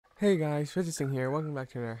Hey guys, Vivtorsing here. Welcome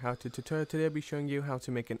back to another how-to tutorial. Today I'll be showing you how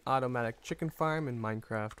to make an automatic chicken farm in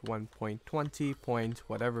Minecraft 1.20 point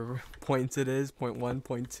whatever points it is, point 1,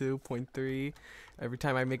 point 2, point 3. Every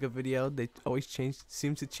time I make a video, they always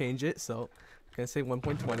seem to change it, so I'm gonna say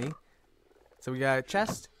 1.20. So we got a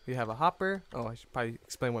chest, we have a hopper. Oh, I should probably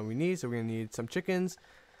explain what we need. So we're gonna need some chickens,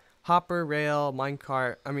 hopper, rail,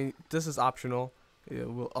 minecart. I mean, this is optional.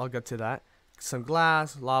 I'll get to that. Some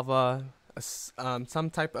glass, lava, some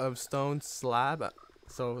type of stone slab,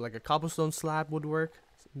 so like a cobblestone slab would work.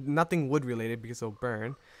 Nothing wood related because it'll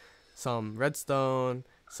burn. Some redstone,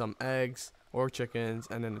 some eggs or chickens,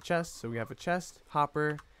 and then a chest. So we have a chest,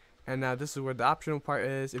 hopper, and now this is where the optional part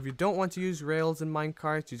is. If you don't want to use rails in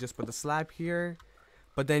minecarts, you just put the slab here,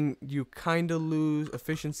 but then you kind of lose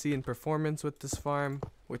efficiency and performance with this farm,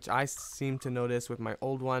 which I seem to notice with my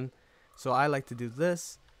old one. So I like to do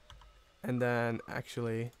this, and then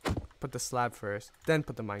actually put the slab first, then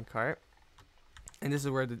put the minecart. And this is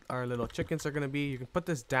where our little chickens are gonna be. You can put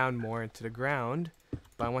this down more into the ground,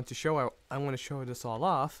 but I want to show this all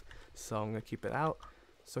off, so I'm gonna keep it out.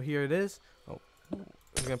 So here it is. Oh,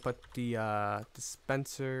 we're gonna put the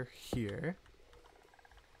dispenser here.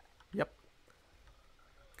 Yep.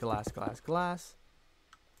 Glass.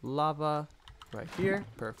 Lava right here.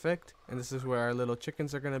 Perfect. And this is where our little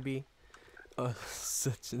chickens are gonna be. Oh,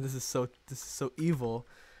 this is so evil.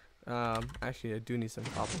 Actually, I do need some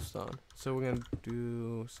cobblestone, so we're gonna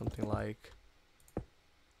do something like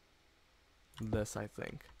this, I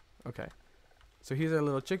think. Okay, so here's our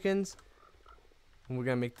little chickens, and we're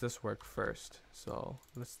gonna make this work first. So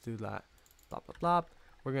let's do that. Blah blah blah. What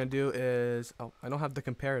we're gonna do is, oh, I don't have the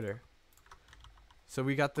comparator. So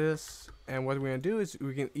we got this, and what we're gonna do is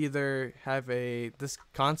we can either have this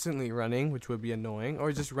constantly running, which would be annoying,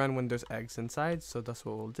 or just run when there's eggs inside. So that's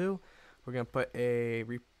what we'll do. We're gonna put a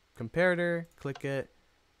comparator, click it,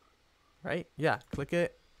 right? Yeah, click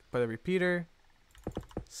it, put a repeater,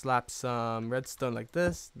 slap some redstone like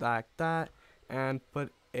this, like that, and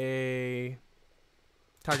put a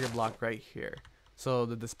target block right here, so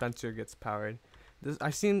the dispenser gets powered.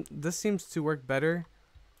 This seems to work better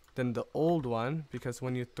than the old one, because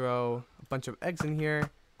when you throw a bunch of eggs in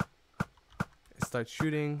here, it starts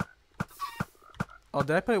shooting. Oh,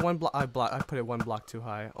 did I put it one block? I put it one block too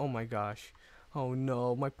high. Oh my gosh. Oh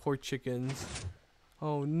no, my poor chickens.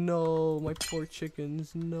 Oh no, my poor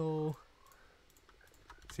chickens. No.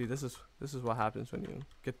 See, this is what happens when you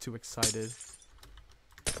get too excited.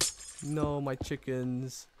 No, my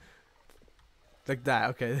chickens. Like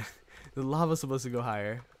that. Okay. The lava's supposed to go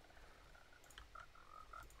higher.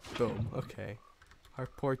 Boom. Okay. Our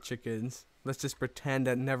poor chickens. Let's just pretend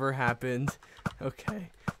that never happened.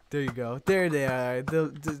 Okay. There you go. There they are.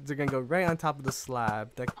 They're gonna go right on top of the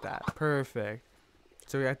slab. Like that. Perfect.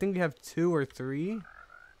 So I think we have 2 or 3.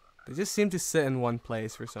 They just seem to sit in one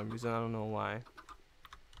place for some reason. I don't know why.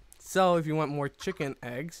 So if you want more chicken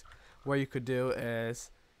eggs, what you could do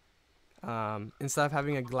is, instead of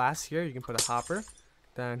having a glass here, you can put a hopper.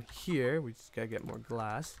 Then here, we just gotta get more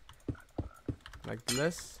glass. Like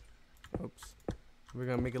this. Oops. We're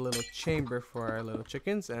gonna make a little chamber for our little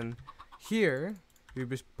chickens, and here we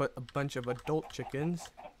just put a bunch of adult chickens.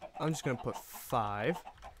 I'm just gonna put 5,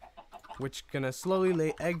 which gonna slowly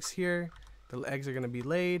lay eggs here. The eggs are gonna be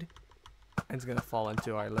laid, and it's gonna fall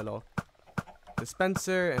into our little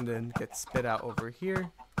dispenser and then get spit out over here.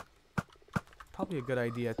 Probably a good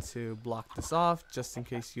idea to block this off just in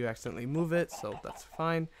case you accidentally move it, so that's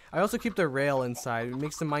fine. I also keep the rail inside. It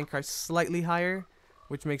makes the minecart slightly higher,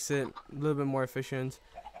 which makes it a little bit more efficient,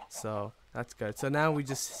 so that's good. So now we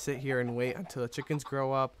just sit here and wait until the chickens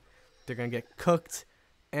grow up. They're gonna get cooked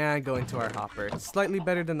and go into our hopper. It's slightly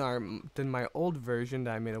better than my old version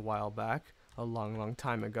that I made a while back, a long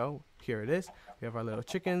time ago. Here it is. We have our little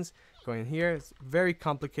chickens going here. It's very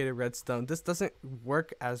complicated redstone. This doesn't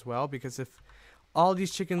work as well because if all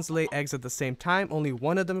these chickens lay eggs at the same time, only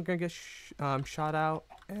one of them are gonna get shot out,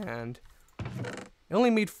 and it only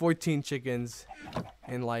made 14 chickens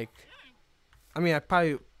in like, I mean, I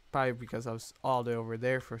probably because I was all the way over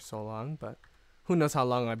there for so long, but who knows how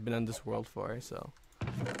long I've been on this world for. So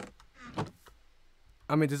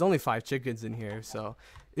I mean, there's only 5 chickens in here, so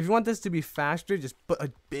if you want this to be faster, just put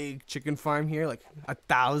a big chicken farm here, like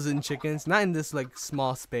 1,000 chickens, not in this like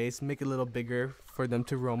small space. Make it a little bigger for them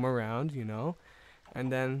to roam around, you know,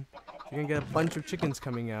 and then you're gonna get a bunch of chickens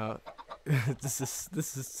coming out. This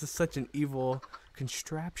is such an evil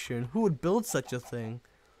contraption. Who would build such a thing?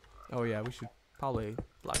 Oh yeah, we should probably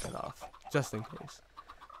block it off just in case.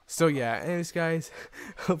 So yeah, anyways guys,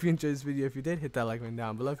 hope you enjoyed this video. If you did, hit that like button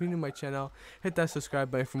down below. If you're new to my channel, hit that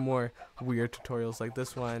subscribe button for more weird tutorials like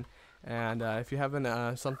this one. And if you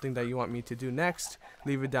haven't something that you want me to do next,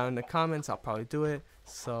 leave it down in the comments. I'll probably do it.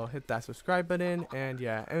 So hit that subscribe button. And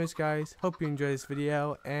yeah, anyways guys, hope you enjoyed this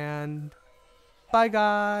video, and bye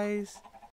guys.